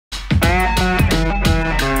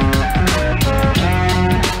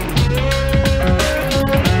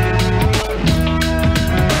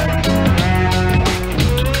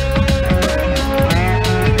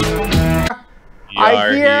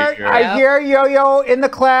Yo-Yo in the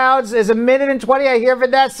clouds. There's 1:20. I hear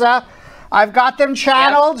Vanessa. I've got them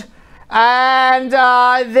channeled. Yep. And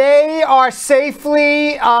they are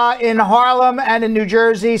safely in Harlem and in New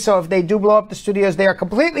Jersey. So if they do blow up the studios, they are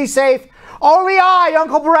completely safe. Only I,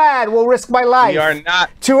 Uncle Brad, will risk my life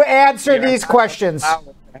to answer these questions.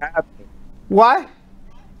 What?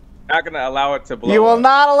 Not going to allow it to blow up. You will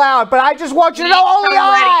not allow it. But I just want you to know only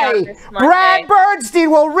I, Brad Bernstein,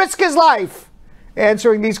 will risk his life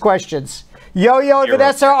answering these questions. Yo-Yo and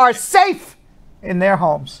Vanessa are safe in their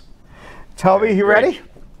homes. Toby, you ready?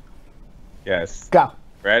 Yes. Go.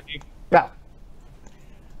 Ready? Go.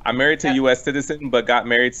 I'm married to a U.S. citizen, but got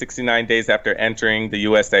married 69 days after entering the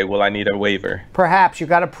USA. Will I need a waiver? Perhaps. You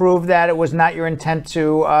got to prove that it was not your intent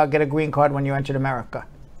to get a green card when you entered America.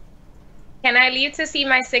 Can I leave to see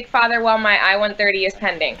my sick father while my I-130 is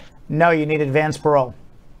pending? No, you need advance parole.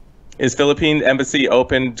 Is Philippine embassy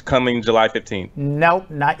open coming July 15th? Nope,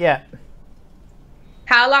 not yet.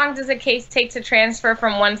 How long does a case take to transfer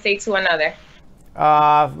from one state to another?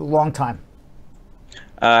 Long time.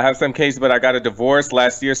 I have some cases, but I got a divorce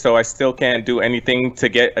last year, so I still can't do anything to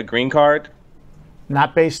get a green card?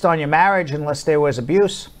 Not based on your marriage unless there was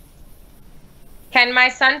abuse. Can my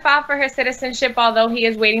son file for his citizenship although he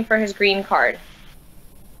is waiting for his green card?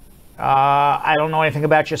 I don't know anything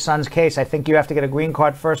about your son's case. I think you have to get a green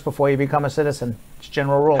card first before you become a citizen. It's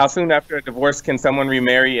general rule. How soon after a divorce can someone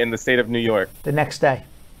remarry in the state of New York? The next day.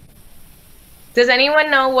 Does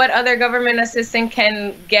anyone know what other government assistance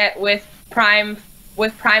can get with Prima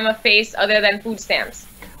Facie other than food stamps?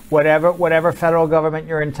 Whatever federal government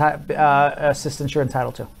assistance you're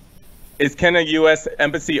entitled to. Is Kenya U.S.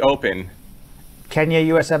 Embassy open? Kenya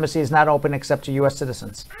U.S. Embassy is not open except to U.S.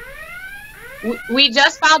 citizens. We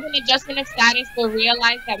just filed an adjustment of status but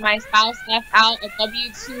realized that my spouse left out a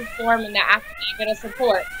W-2 form in the affidavit of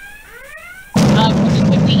support.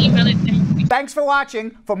 Thanks for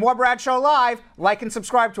watching. For more Brad Show Live, like and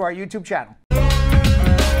subscribe to our YouTube channel.